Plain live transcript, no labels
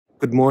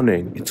Good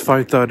morning. It's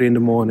 5:30 in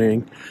the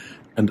morning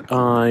and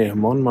I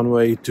am on my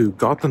way to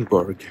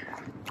Gothenburg.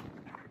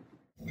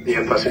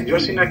 Dear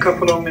passengers, in a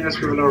couple of minutes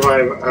we will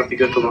arrive at the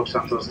Gothenburg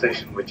Central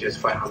Station, which is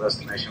final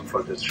destination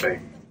for this train.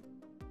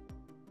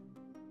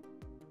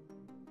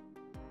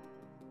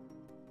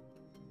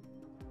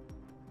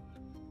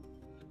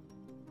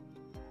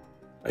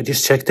 I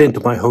just checked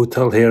into my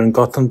hotel here in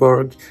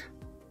Gothenburg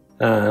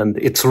and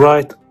it's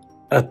right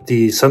at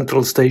the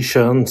central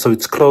station, so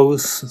it's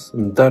close,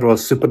 and that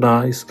was super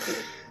nice.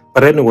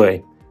 But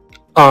anyway,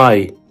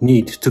 I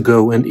need to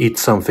go and eat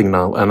something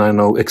now, and I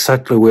know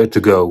exactly where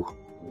to go.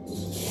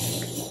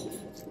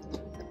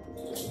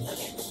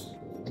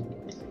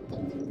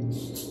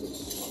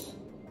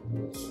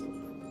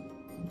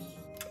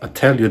 I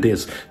tell you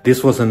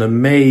this was an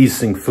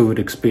amazing food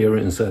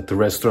experience at the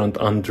restaurant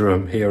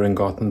Andrum here in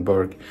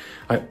Gothenburg.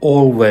 I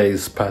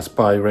always pass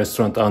by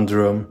restaurant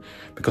Andrum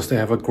because they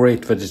have a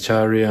great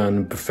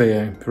vegetarian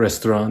buffet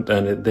restaurant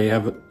and they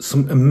have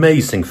some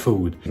amazing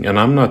food. And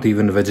I'm not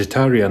even a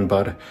vegetarian,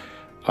 but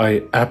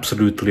I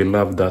absolutely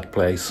love that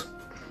place.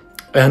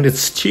 And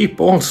it's cheap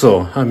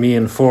also. I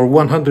mean, for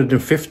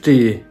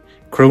 150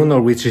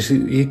 kronor, which is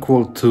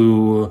equal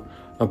to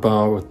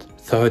about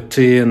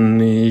 13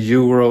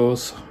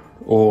 euros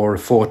or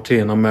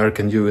 14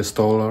 American US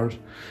dollars,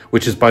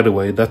 which is, by the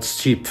way,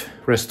 that's cheap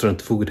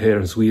restaurant food here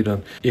in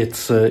Sweden.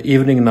 It's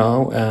evening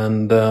now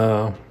and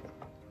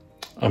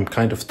I'm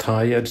kind of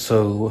tired,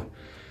 so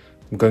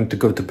I'm going to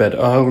go to bed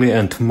early,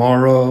 and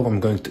tomorrow I'm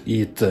going to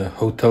eat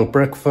hotel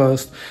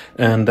breakfast,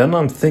 and then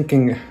I'm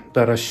thinking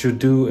that I should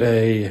do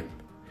a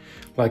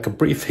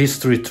brief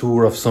history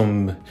tour of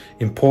some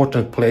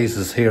important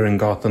places here in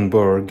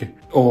Gothenburg,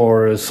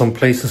 or some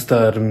places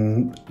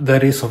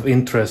that is of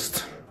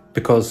interest,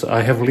 because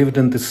I have lived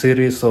in the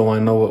city, so I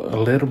know a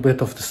little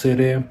bit of the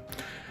city.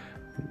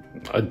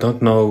 I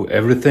don't know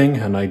everything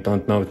and I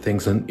don't know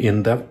things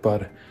in depth,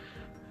 but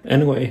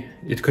anyway,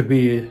 it could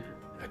be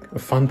a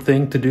fun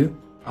thing to do.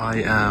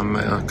 I am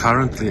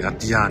currently at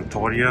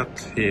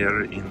Järntorget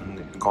here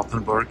in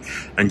Gothenburg,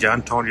 and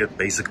Järntorget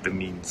basically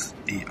means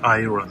the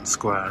Iron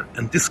Square,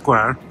 and this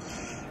square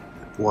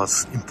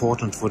was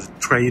important for the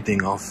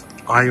trading of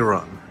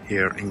iron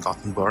here in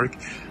Gothenburg.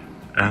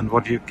 And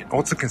what you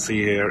also can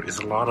see here is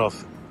a lot of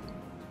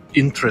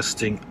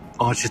interesting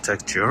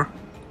architecture,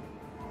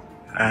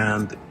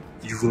 and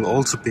you will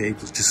also be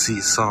able to see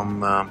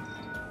some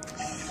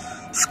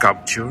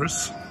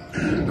sculptures.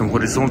 And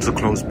what is also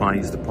close by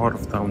is the part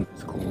of town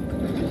is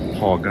called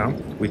Haga,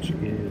 which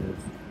is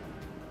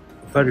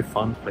a very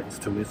fun place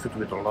to visit,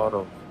 with a lot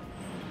of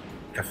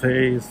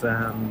cafes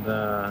and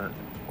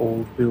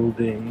old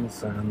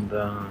buildings, and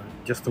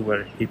just a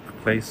very hip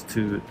place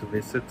to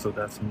visit. So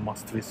that's a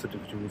must visit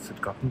if you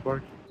visit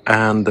Gothenburg.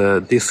 And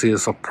this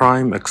is a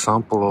prime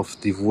example of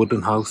the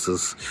wooden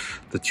houses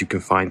that you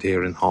can find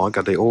here in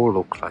Haga. They all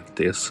look like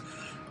this,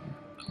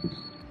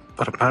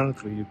 but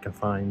apparently you can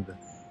find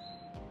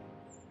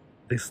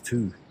this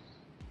too.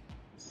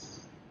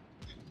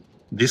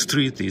 This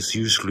street is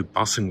usually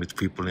buzzing with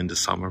people in the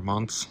summer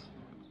months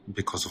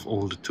because of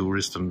all the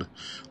tourists and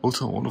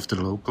also all of the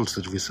locals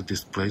that visit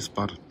this place,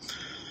 but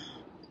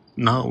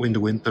now in the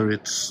winter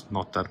it's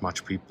not that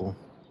much people.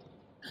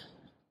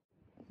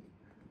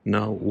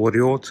 Now, what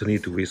you also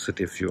need to visit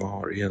if you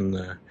are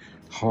in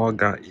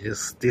Haga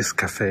is this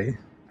cafe,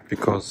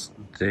 because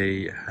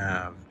they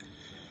have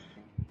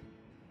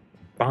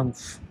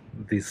buns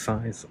the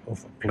size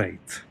of a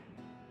plate.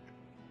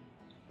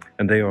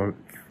 And they are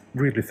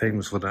really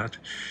famous for that.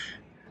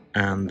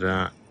 And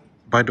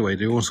by the way,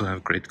 they also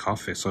have great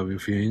coffee. So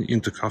if you're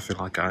into coffee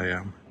like I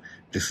am,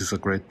 this is a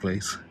great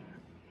place.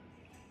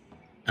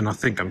 And I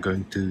think I'm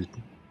going to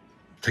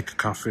take a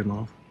coffee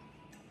now.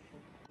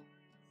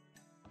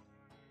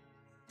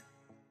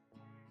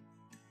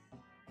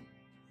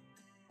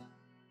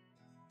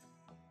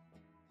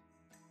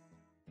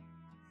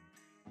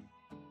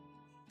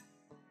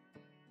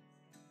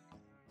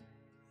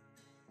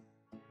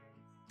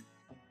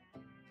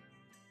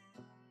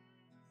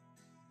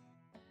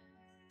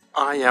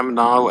 I am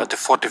now at the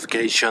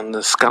fortification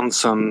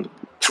Skansen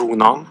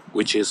Tronan,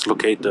 which is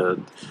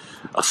located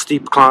a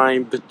steep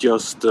climb, but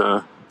just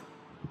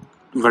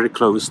very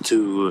close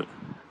to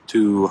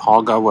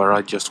Haga, where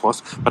I just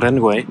was. But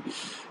anyway,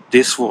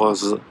 this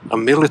was a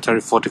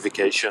military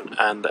fortification,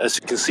 and as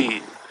you can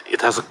see,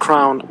 it has a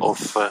crown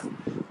of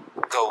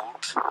gold.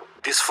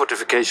 This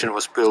fortification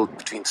was built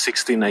between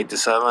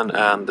 1687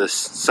 and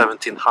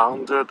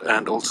 1700,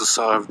 and also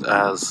served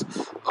as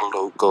a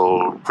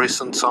local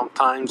prison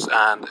sometimes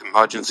and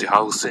emergency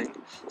housing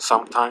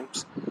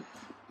sometimes.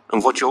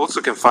 And what you also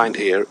can find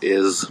here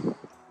is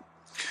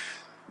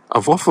a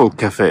waffle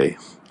cafe.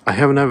 I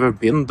have never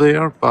been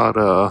there, but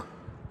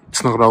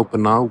it's not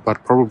open now,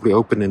 but probably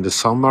open in the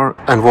summer.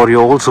 And what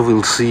you also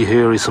will see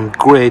here is some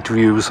great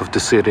views of the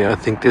city. I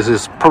think this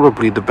is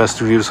probably the best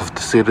views of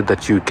the city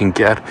that you can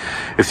get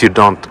if you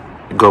don't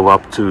go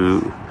up to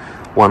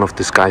one of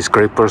the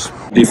skyscrapers.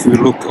 If we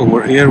look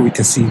over here, we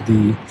can see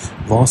the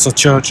Vasa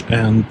Church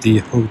and the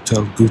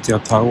Hotel Gothia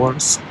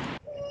Towers.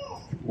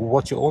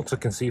 What you also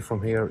can see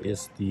from here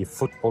is the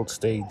football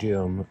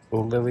stadium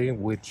Ullevi,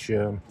 which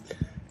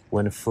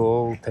when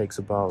full takes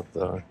about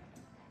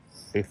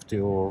 50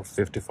 or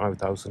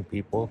 55,000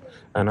 people.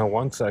 And I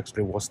once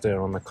actually was there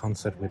on a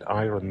concert with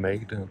Iron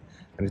Maiden,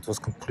 and it was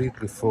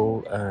completely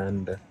full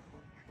and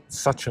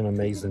such an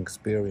amazing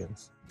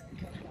experience.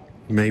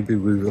 Maybe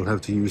we will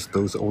have to use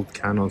those old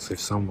cannons if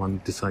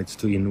someone decides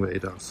to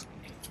invade us.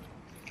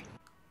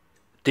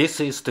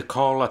 This is the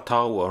Karla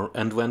Tower,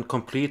 and when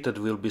completed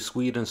will be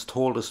Sweden's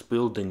tallest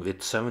building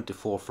with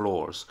 74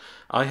 floors.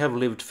 I have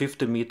lived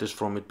 50 meters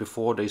from it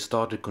before they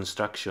started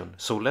construction,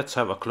 so let's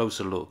have a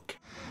closer look.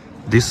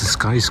 This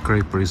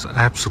skyscraper is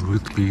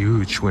absolutely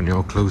huge when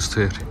you're close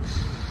to it.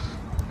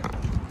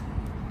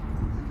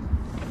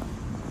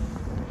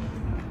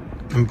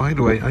 And by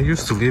the way, I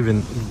used to live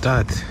in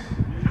that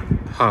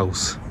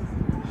house,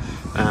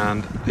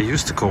 and I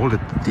used to call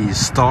it the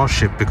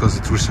Starship because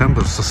it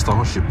resembles a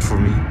starship for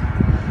me.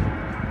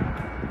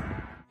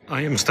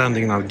 I am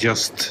standing now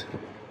just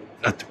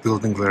at the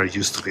building where I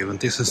used to live, and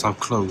this is how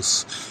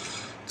close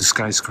the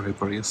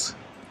skyscraper is.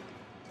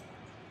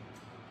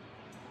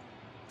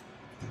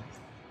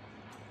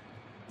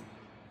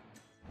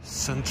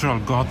 Central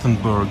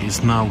Gothenburg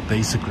is now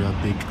basically a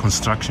big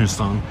construction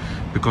zone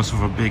because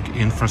of a big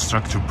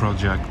infrastructure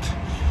project.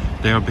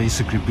 They are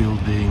basically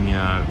building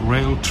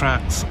rail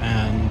tracks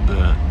and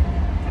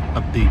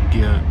a big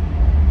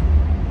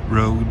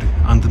road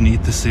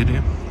underneath the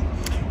city.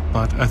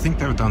 But I think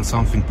they've done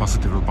something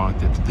positive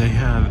about it. They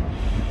have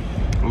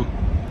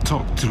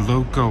talked to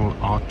local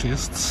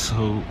artists,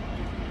 so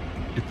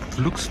it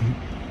looks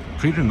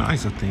pretty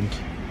nice, I think.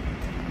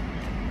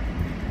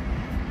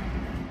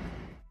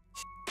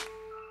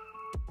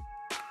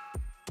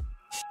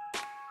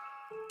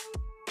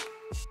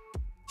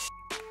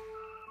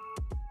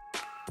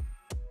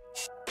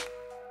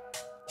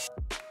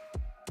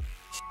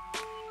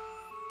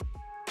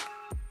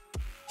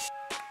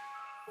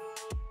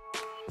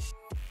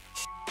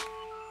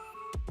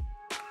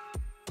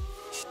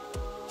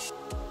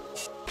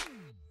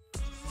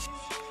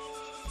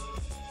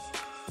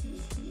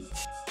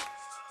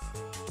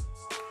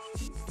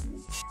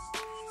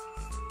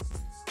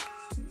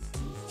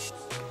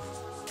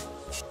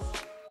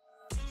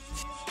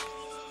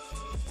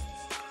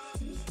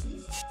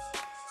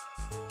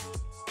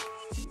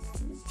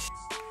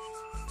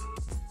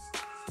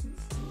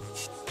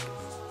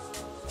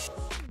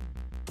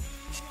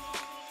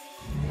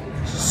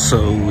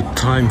 So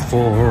time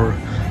for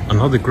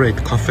another great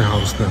coffee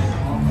house then.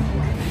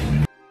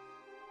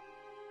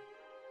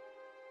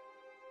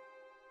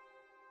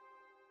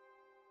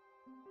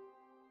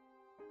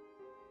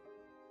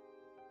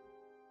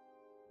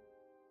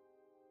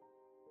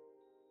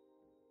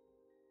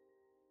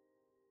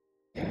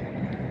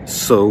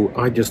 So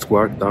I just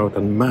worked out,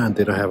 and man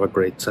did I have a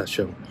great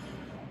session.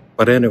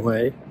 But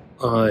anyway,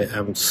 I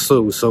am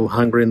so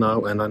hungry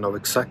now, and I know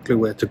exactly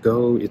where to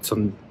go. It's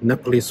a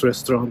Nepalese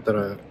restaurant that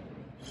I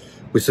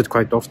visit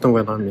quite often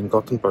when I'm in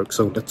Gothenburg,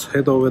 so let's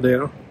head over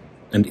there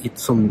and eat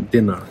some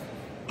dinner.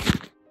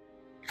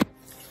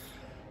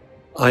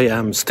 I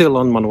am still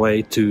on my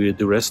way to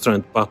the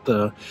restaurant, but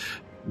the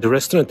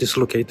restaurant is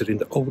located in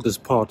the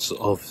oldest parts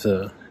of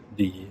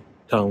the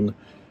town.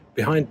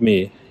 Behind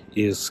me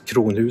is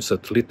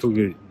Kronhuset,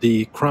 literally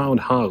the crown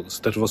house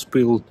that was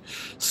built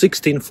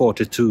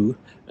 1642,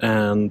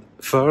 and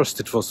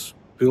first it was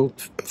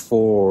built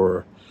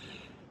for,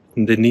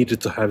 they needed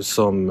to have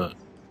some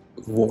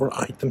war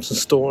items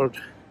stored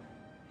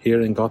here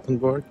in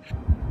Gothenburg.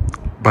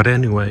 But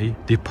anyway,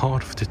 the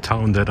part of the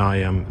town that I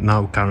am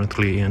now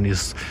currently in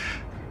is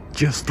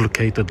just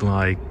located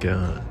like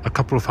a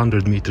couple of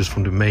 100 meters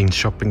from the main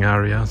shopping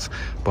areas,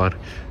 but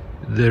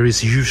there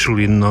is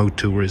usually no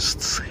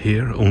tourists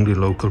here, only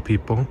local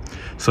people.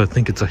 So I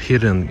think it's a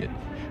hidden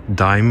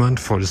diamond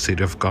for the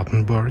city of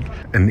Gothenburg,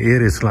 and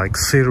it is like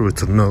 0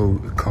 to no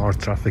car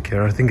traffic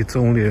here. I think it's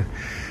only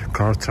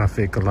car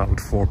traffic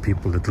allowed for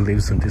people that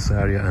lives in this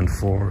area and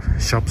for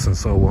shops and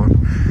so on.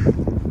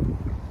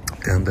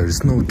 And there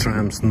is no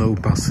trams, no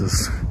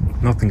buses,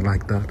 nothing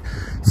like that.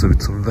 So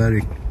it's a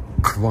very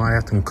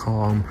quiet and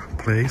calm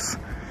place.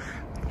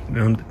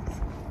 And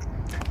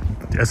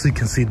as you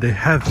can see, they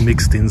have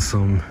mixed in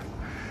some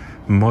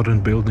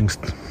modern buildings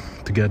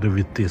together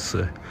with this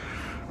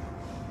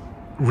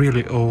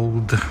really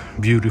old,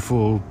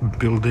 beautiful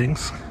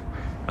buildings,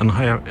 and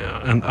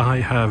I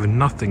have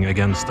nothing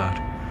against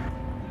that.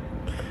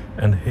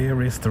 And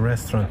here is the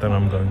restaurant that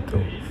I'm going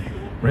to.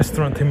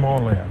 Restaurant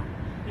Himalaya.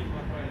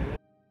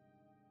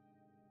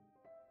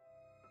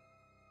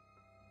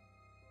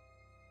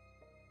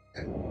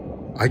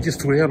 I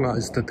just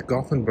realized that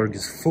Gothenburg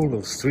is full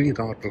of street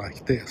art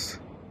like this.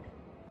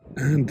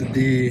 And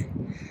the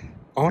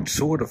art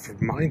sort of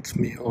reminds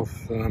me of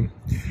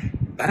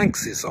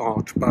Banksy's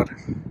art, but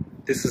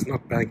this is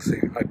not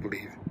Banksy, I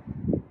believe.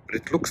 But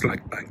it looks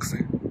like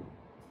Banksy.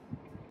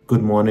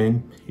 Good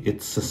morning.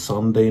 It's a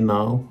Sunday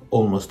now,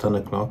 almost 10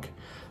 o'clock.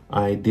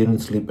 I didn't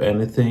sleep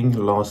anything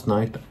last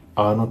night.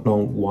 I don't know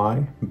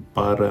why,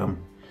 but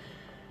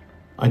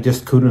I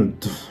just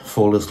couldn't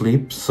fall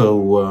asleep,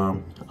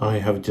 so I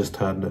have just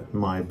had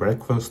my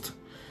breakfast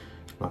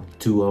like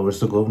 2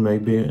 hours ago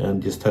maybe,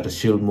 and just had a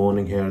chill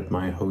morning here at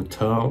my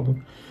hotel.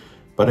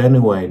 But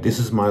anyway, this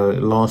is my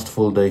last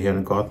full day here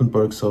in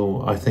Gothenburg,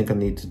 so I think I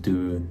need to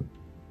do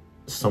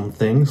some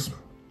things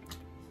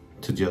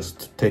to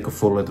just take a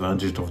full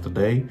advantage of the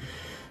day.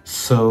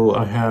 So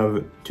I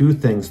have two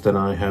things that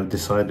I have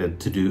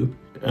decided to do.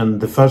 And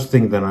the first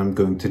thing that I'm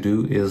going to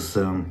do is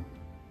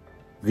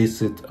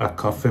visit a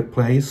cafe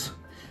place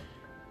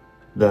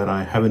that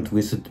I haven't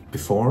visited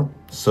before.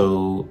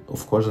 So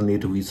of course I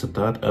need to visit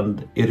that,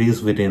 and it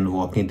is within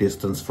walking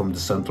distance from the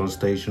central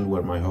station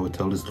where my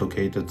hotel is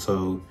located.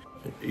 So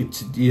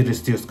it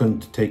is just going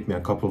to take me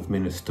a couple of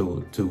minutes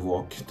to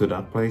walk to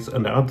that place.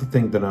 And the other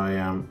thing that I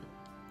am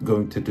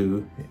going to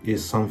do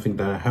is something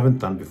that I haven't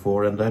done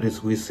before, and that is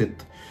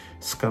visit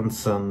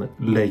Skansen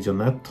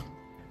Lejonet.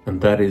 And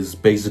that is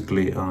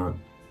basically a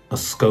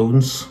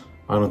scones.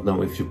 I don't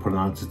know if you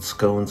pronounce it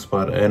scones,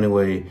 but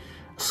anyway,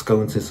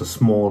 scones is a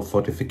small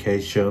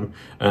fortification,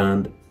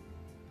 and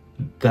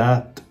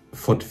that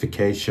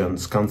fortification,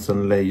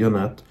 Skansen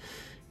Lejonet,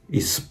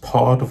 is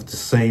part of the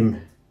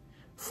same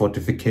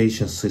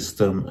fortification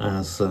system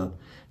as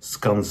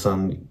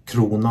Skansen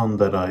Kronan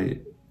that I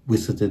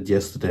visited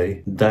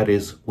yesterday. That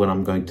is what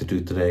I'm going to do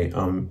today.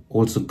 I'm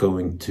also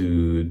going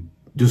to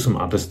do some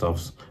other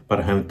stuff, but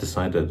I haven't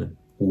decided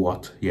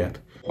what yet.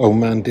 Oh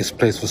man, this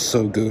place was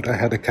so good. I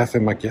had a cafe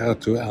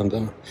macchiato and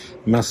a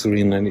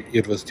mazarin, and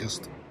it was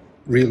just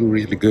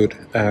really good,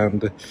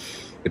 and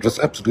it was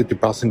absolutely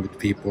buzzing with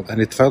people, and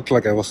it felt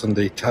like I was on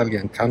the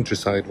Italian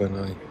countryside when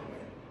I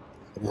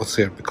was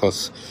here,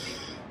 because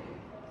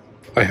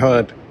I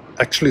heard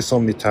actually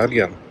some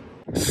Italian.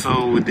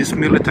 So this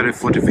military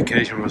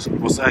fortification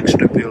was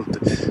actually built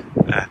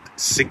at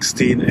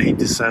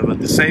 1687,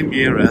 the same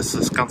year as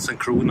Skansen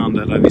Kronan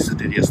that I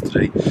visited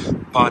yesterday.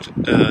 But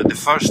the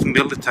first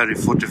military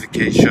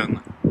fortification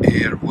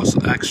here was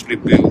actually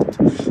built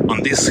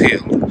on this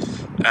hill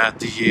at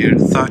the year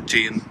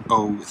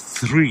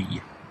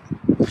 1303.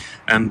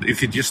 And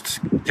if you just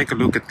take a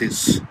look at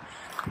this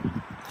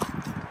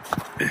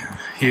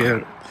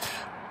here,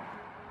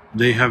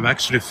 they have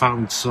actually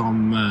found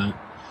some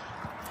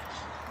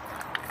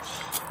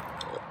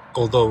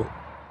although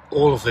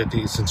all of it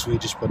is in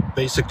Swedish, but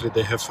basically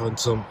they have found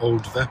some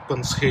old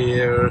weapons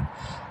here,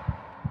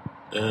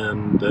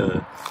 and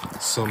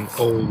some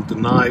old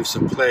knives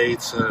and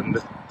plates and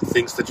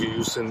things that you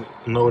use in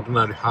an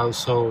ordinary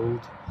household.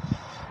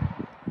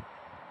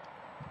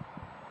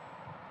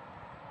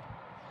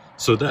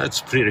 So that's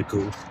pretty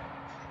cool.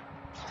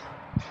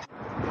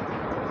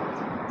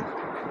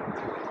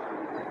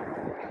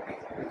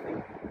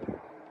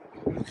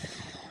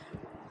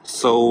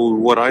 So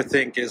what I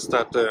think is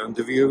that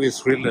the view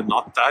is really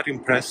not that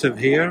impressive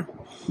here.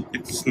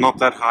 It's not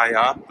that high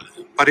up,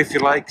 but if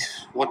you like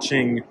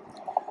watching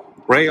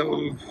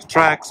rail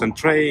tracks and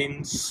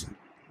trains,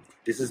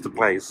 this is the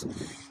place.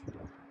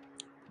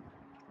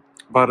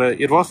 But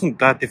it wasn't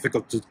that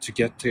difficult to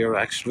get here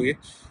actually.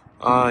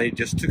 I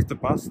just took the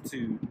bus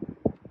to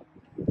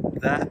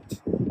that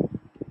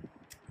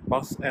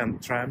bus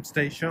and tram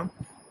station,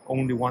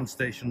 only one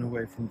station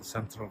away from the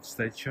central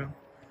station.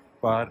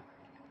 But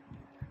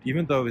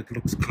even though it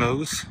looks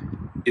close,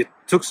 it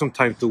took some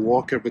time to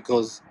walk here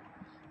because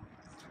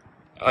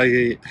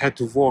I had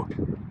to walk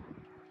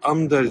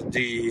under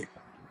the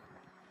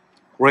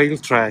rail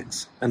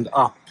tracks and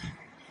up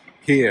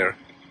here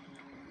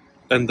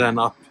and then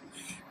up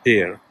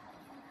here.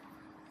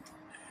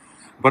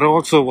 But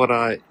also what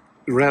I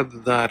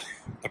read, that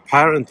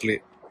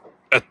apparently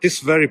at this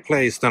very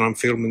place that I'm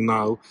filming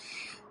now,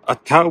 a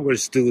tower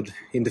stood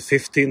in the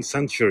 15th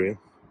century.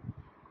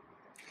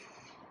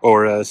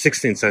 Or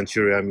 16th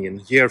century, I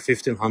mean, year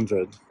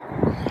 1500.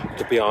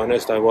 To be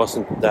honest, I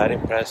wasn't that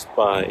impressed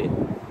by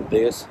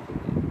this.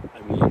 I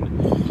mean,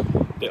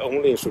 the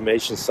only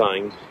information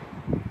sign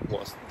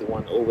was the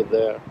one over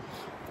there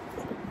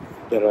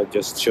that I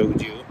just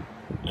showed you.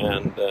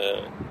 And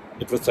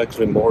it was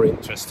actually more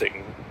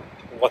interesting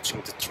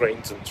watching the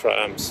trains and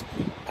trams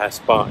pass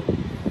by.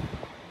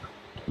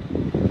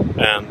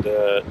 And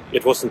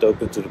it wasn't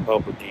open to the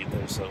public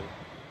either, so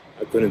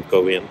I couldn't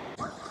go in.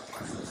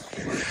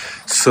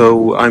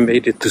 So I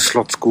made it to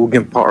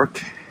Slottsskogen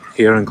Park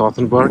here in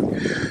Gothenburg,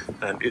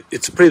 and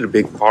it's a pretty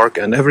big park,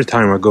 and every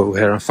time I go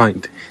here I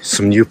find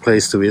some new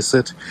place to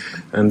visit.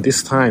 And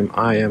this time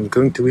I am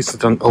going to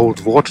visit an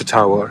old water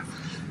tower,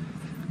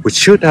 which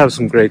should have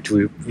some great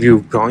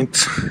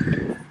viewpoints,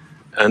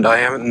 and I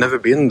haven't never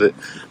been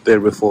there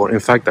before. In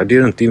fact, I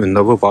didn't even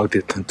know about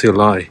it until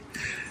I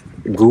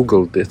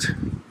googled it.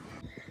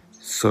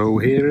 So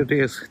here it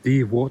is,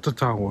 the water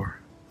tower.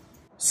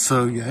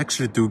 So you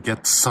actually do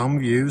get some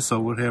views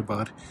over here,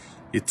 but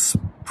it's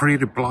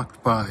pretty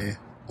blocked by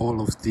all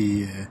of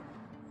the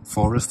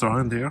forest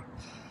around here.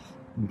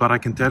 But I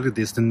can tell you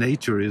this, the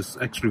nature is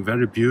actually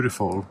very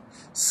beautiful.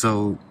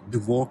 So the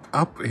walk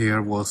up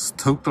here was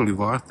totally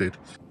worth it.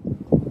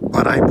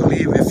 But I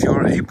believe if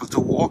you're able to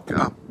walk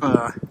up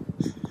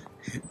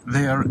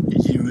there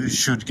you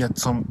should get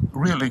some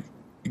really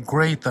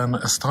great and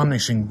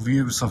astonishing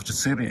views of the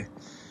city.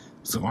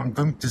 So I'm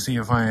going to see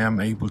if I am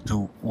able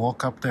to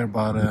walk up there,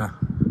 but I'm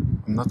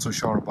not so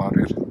sure about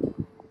it.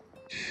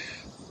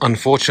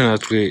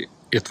 Unfortunately,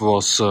 it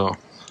was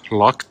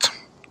locked,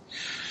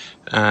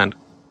 and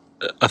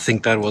I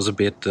think that was a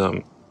bit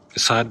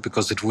sad,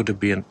 because it would have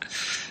been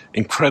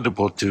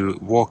incredible to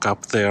walk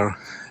up there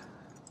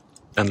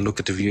and look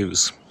at the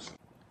views.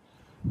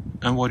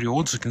 And what you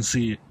also can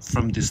see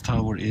from this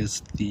tower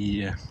is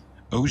the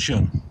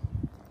ocean.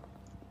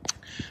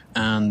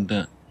 And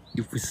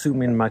if we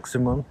zoom in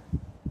maximum,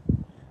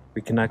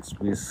 we can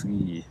actually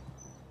see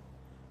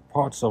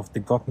parts of the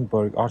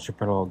Gothenburg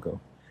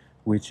archipelago,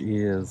 which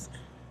is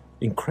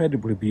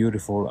incredibly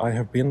beautiful. I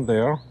have been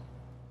there,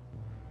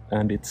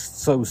 and it's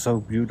so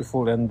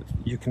beautiful, and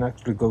you can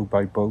actually go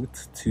by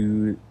boat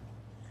to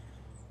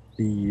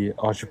the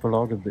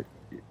archipelago.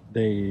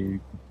 They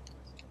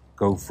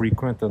go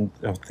frequent, and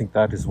I think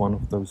that is one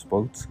of those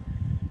boats.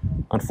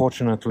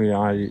 Unfortunately,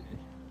 I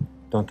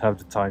don't have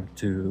the time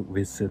to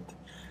visit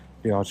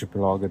the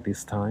archipelago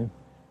this time,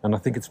 and I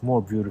think it's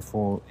more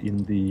beautiful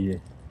in the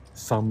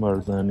summer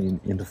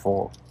than in the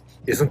fall.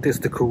 Isn't this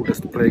the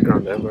coolest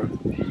playground ever?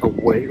 A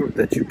whale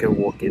that you can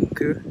walk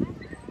into.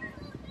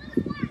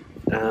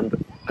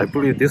 And I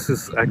believe this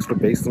is actually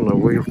based on a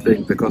real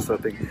thing, because I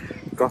think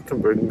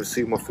Gothenburg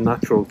Museum of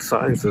Natural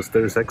Sciences,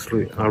 there is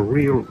actually a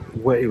real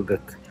whale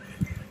that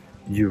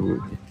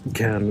you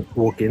can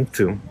walk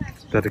into,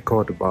 that it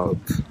caught about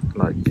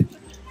like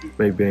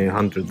maybe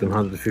 100 and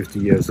 150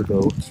 years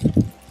ago.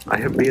 I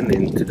have been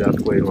into that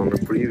whale on a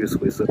previous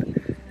visit.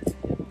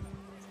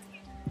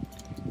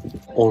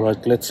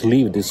 Alright, let's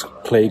leave this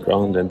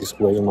playground and this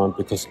whale now,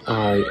 because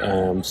I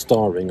am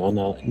starving and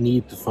I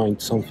need to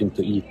find something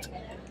to eat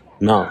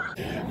now.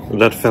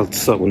 That felt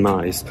so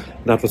nice.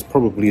 That was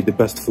probably the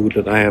best food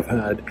that I have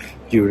had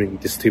during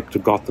this trip to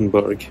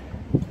Gothenburg.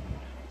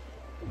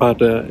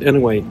 But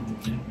anyway,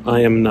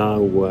 I am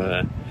now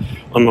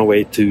on my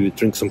way to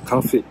drink some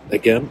coffee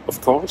again, of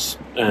course,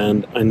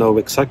 and I know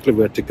exactly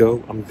where to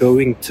go. I'm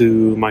going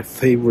to my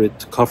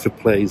favorite coffee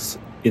place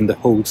in the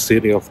whole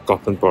city of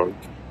Gothenburg.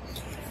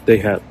 They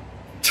have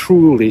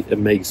truly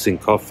amazing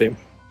coffee.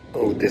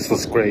 Oh, this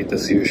was great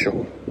as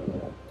usual.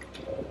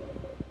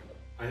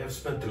 I have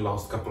spent the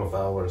last couple of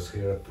hours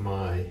here at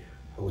my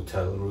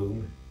hotel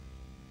room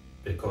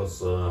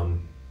because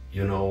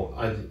you know,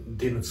 I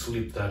didn't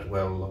sleep that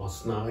well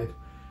last night.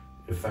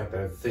 In fact,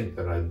 I think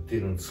that I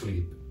didn't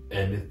sleep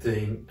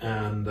anything.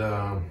 And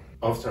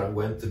after I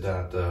went to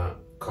that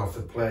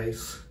coffee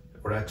place,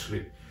 or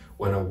actually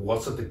when I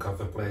was at the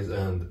coffee place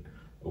and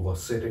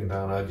was sitting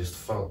down, I just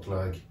felt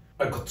like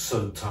I got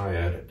so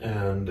tired,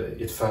 and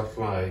it felt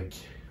like,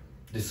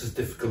 this is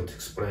difficult to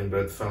explain,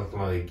 but it felt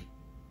like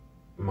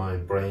my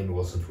brain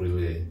wasn't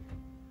really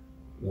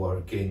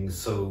working.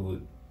 So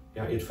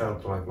yeah, it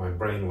felt like my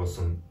brain was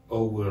on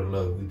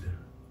overload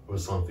or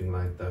something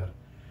like that.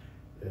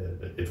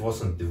 It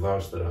wasn't the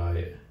worst that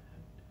I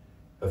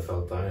have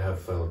felt. I have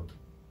felt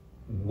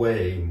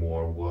way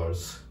more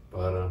worse,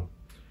 but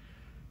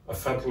I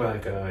felt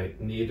like I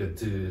needed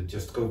to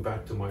just go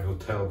back to my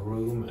hotel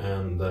room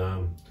and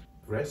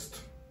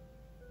rest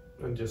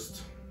and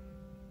just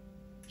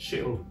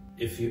chill.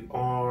 If you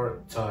are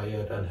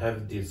tired and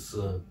have this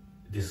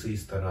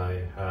disease that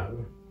I have,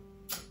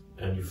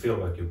 and you feel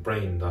like your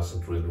brain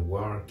doesn't really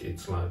work,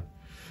 it's like,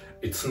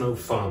 it's no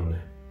fun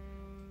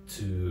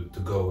to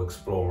go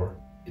explore.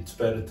 It's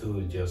better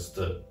to just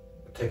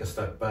take a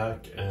step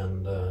back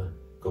and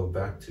go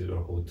back to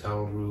your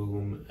hotel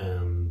room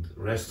and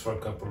rest for a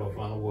couple of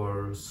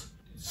hours,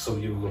 so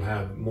you will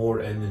have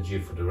more energy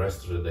for the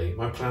rest of the day.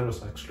 My plan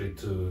was actually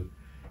to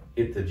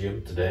hit the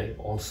gym today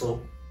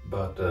also,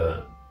 but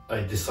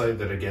I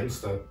decided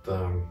against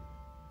that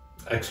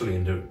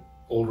actually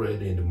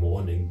already in the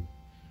morning,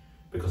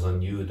 because I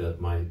knew that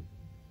my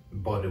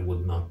body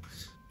would not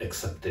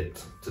accept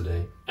it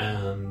today.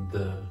 And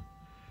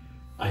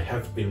I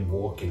have been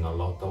walking a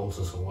lot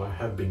also, so I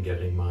have been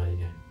getting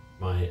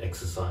my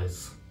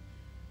exercise.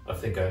 I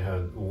think I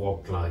had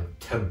walked like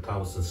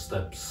 10,000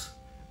 steps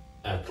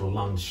at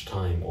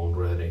lunchtime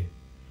already.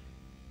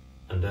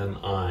 And then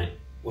I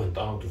went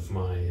out of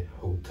my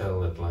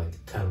hotel at like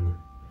 10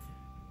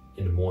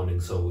 in the morning,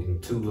 so in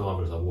 2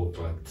 hours I walked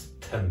like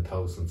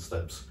 10,000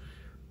 steps,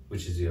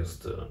 which is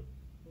just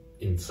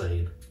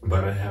insane.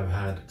 But I have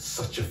had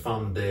such a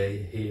fun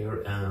day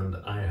here, and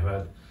I have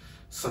had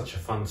such a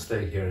fun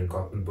stay here in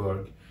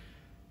Gothenburg.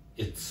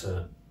 It's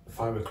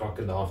 5 o'clock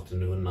in the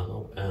afternoon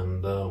now,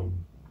 and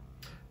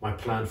my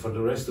plan for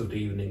the rest of the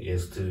evening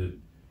is to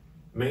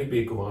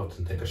maybe go out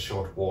and take a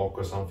short walk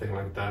or something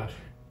like that.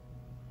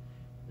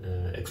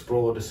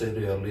 Explore the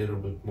city a little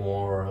bit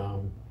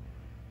more,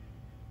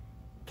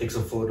 take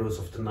some photos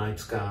of the night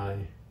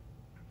sky.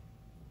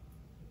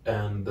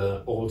 And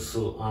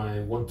also I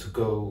want to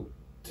go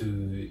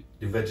to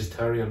the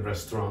vegetarian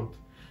restaurant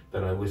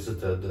that I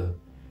visited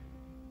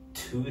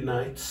 2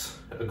 nights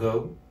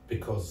ago,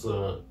 because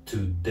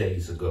 2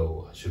 days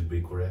ago, I should be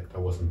correct, I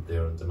wasn't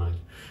there at the night.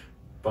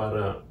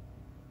 But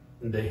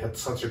They had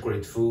such a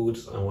great food.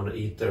 I want to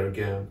eat there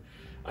again.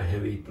 I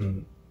have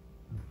eaten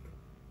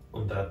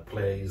on that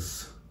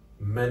place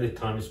many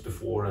times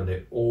before, and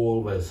they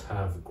always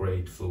have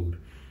great food.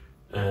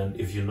 And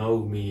if you know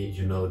me,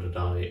 you know that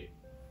I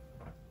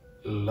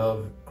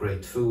love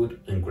great food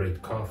and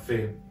great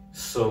coffee.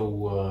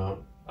 So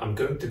I'm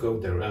going to go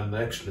there, and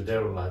actually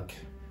they're like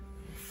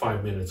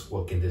 5 minutes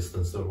walking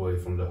distance away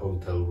from the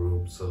hotel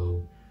room,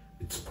 so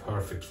it's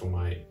perfect for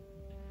my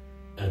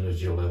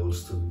energy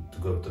levels to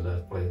go to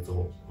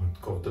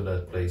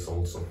that place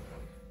also.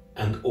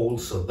 And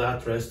also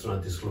that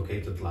restaurant is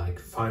located like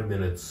 5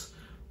 minutes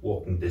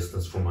walking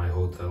distance from my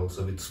hotel,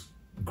 so it's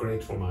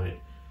great for my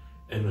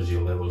energy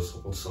levels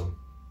also.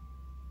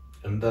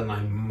 And then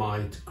I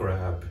might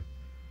grab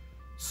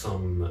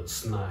some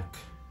snack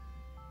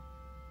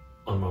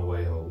on my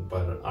way home,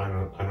 but I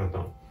don't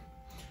know.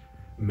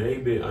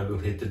 Maybe I will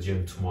hit the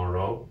gym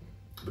tomorrow,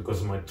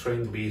 because my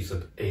train leaves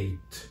at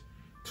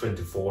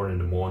 8:24 in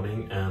the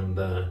morning, and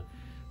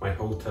my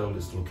hotel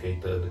is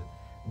located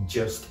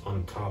just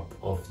on top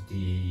of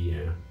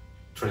the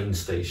train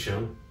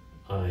station.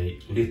 I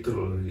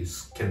literally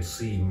can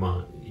see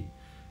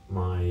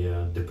my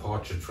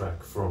departure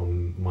track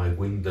from my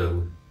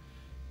window.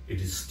 It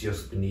is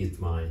just beneath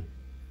my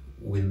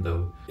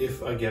window.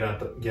 If I get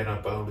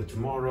up early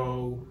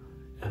tomorrow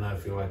and I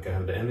feel like I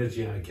have the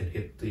energy, I can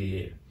hit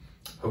the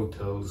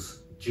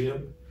hotel's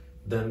gym,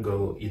 then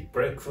go eat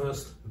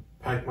breakfast,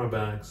 pack my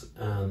bags,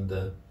 and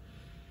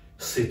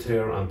sit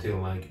here until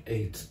like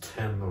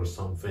 8:10 or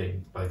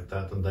something like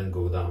that, and then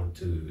go down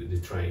to the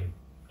train.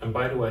 And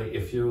by the way,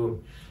 if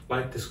you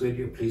like this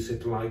video, please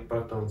hit the like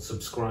button,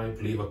 subscribe,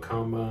 leave a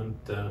comment.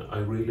 I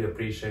really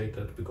appreciate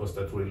that, because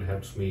that really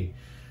helps me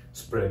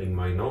spreading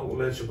my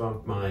knowledge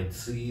about my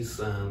disease,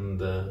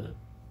 and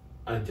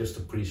I just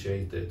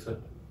appreciate it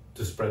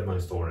to spread my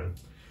story.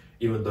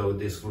 Even though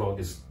this vlog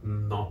is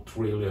not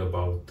really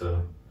about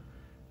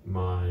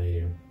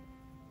my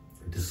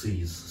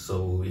disease.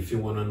 So if you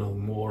want to know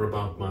more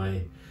about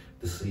my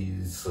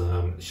disease,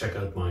 check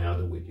out my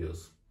other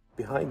videos.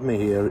 Behind me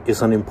here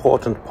is an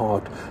important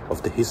part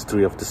of the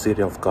history of the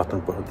city of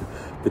Gothenburg,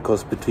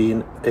 because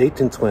between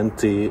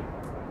 1820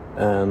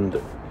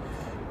 and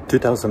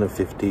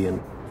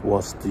 2015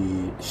 was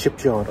the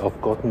shipyard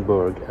of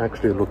Gothenburg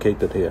actually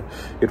located here.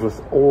 It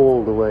was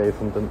all the way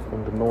from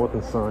on the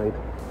northern side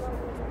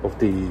of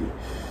the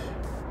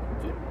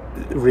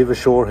river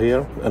shore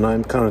here, and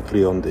I'm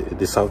currently on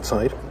the south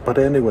side. But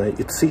anyway,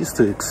 it ceased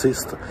to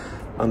exist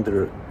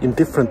in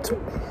different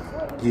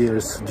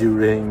years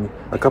during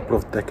a couple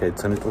of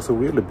decades, and it was a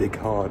really big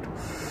hard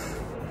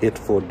hit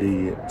for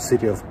the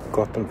city of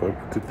Gothenburg,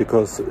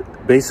 because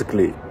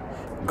basically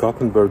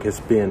Gothenburg has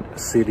been a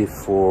city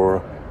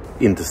for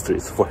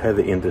industries, for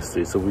heavy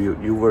industry. So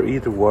you were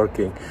either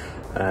working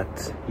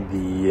at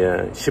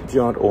the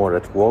shipyard or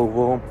at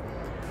Volvo.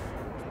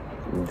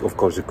 Of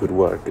course you could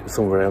work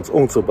somewhere else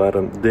also, but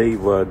they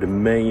were the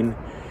main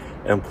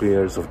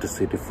employers of the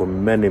city for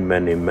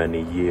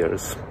many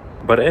years.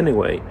 But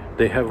anyway,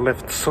 they have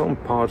left some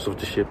parts of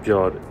the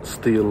shipyard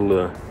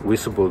still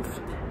visible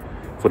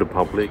for the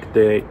public.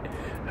 They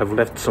have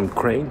left some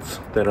cranes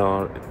that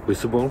are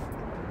visible,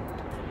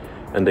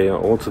 and they are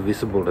also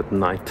visible at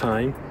night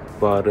time,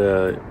 but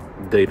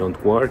they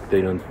don't work,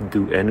 they don't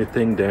do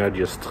anything. They are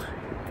just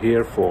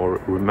here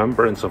for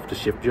remembrance of the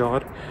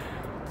shipyard.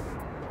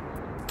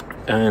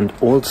 And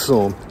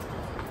also,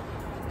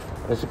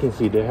 as you can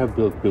see, they have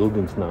built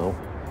buildings now.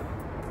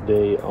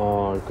 They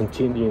are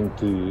continuing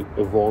to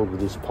evolve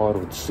this part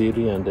of the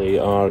city, and they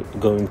are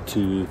going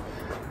to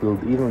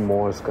build even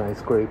more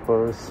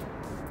skyscrapers.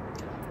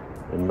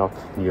 And not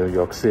New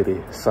York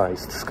City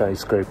sized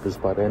skyscrapers,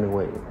 but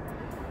anyway,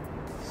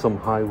 some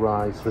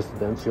high-rise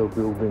residential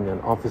building and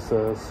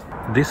offices.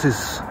 This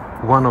is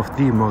one of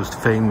the most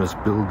famous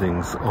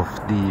buildings of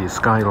the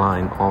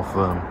skyline of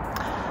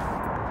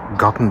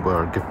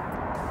Gothenburg.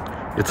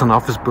 It's an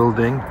office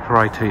building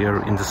right here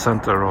in the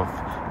center of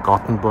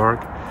Gothenburg,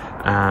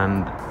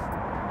 and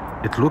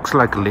it looks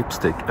like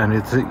lipstick, and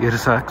it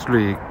is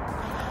actually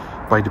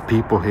by the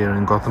people here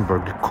in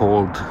Gothenburg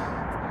called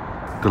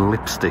the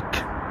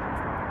lipstick.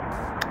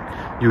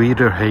 You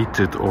either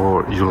hate it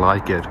or you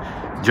like it.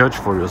 Judge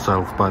for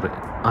yourself, but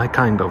I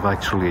kind of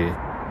actually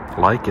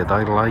like it.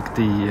 I like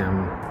the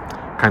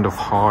kind of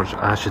harsh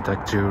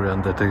architecture,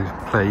 and that they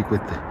play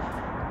with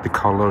the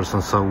colors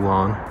and so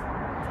on.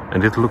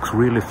 And it looks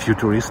really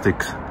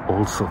futuristic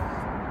also.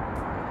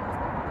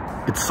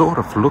 It sort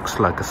of looks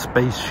like a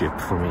spaceship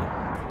for me.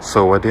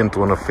 So I didn't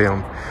want to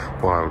film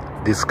while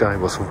this guy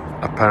was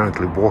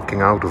apparently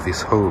walking out of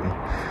his home.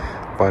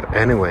 But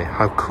anyway,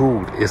 how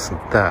cool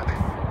isn't that?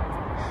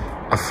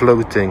 A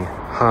floating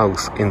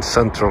house in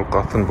central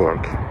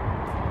Gothenburg.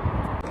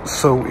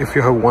 So if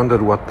you have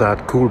wondered what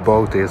that cool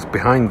boat is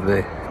behind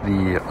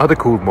the other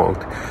cool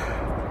boat,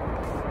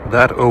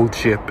 that old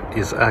ship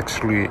is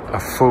actually a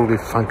fully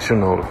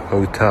functional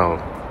hotel.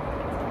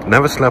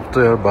 Never slept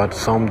there, but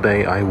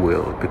someday I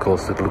will,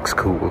 because it looks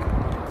cool.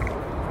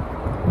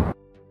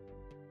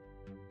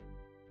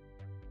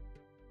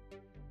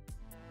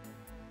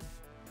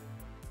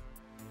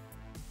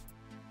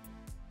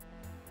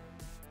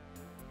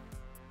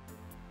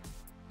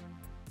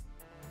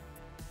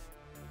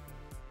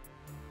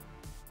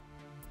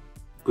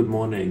 Good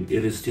morning.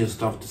 It is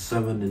just after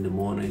 7 in the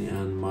morning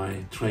and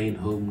my train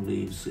home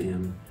leaves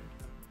in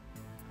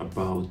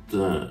about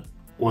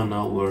 1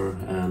 hour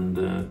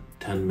and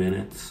 10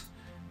 minutes.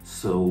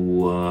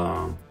 So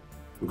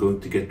I'm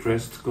going to get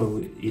dressed,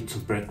 go eat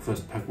some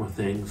breakfast, pack my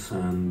things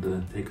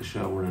and take a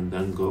shower and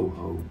then go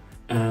home.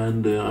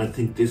 And I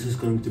think this is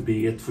going to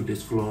be it for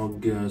this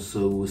vlog,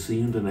 so we'll see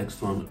you in the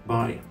next one.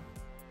 Bye!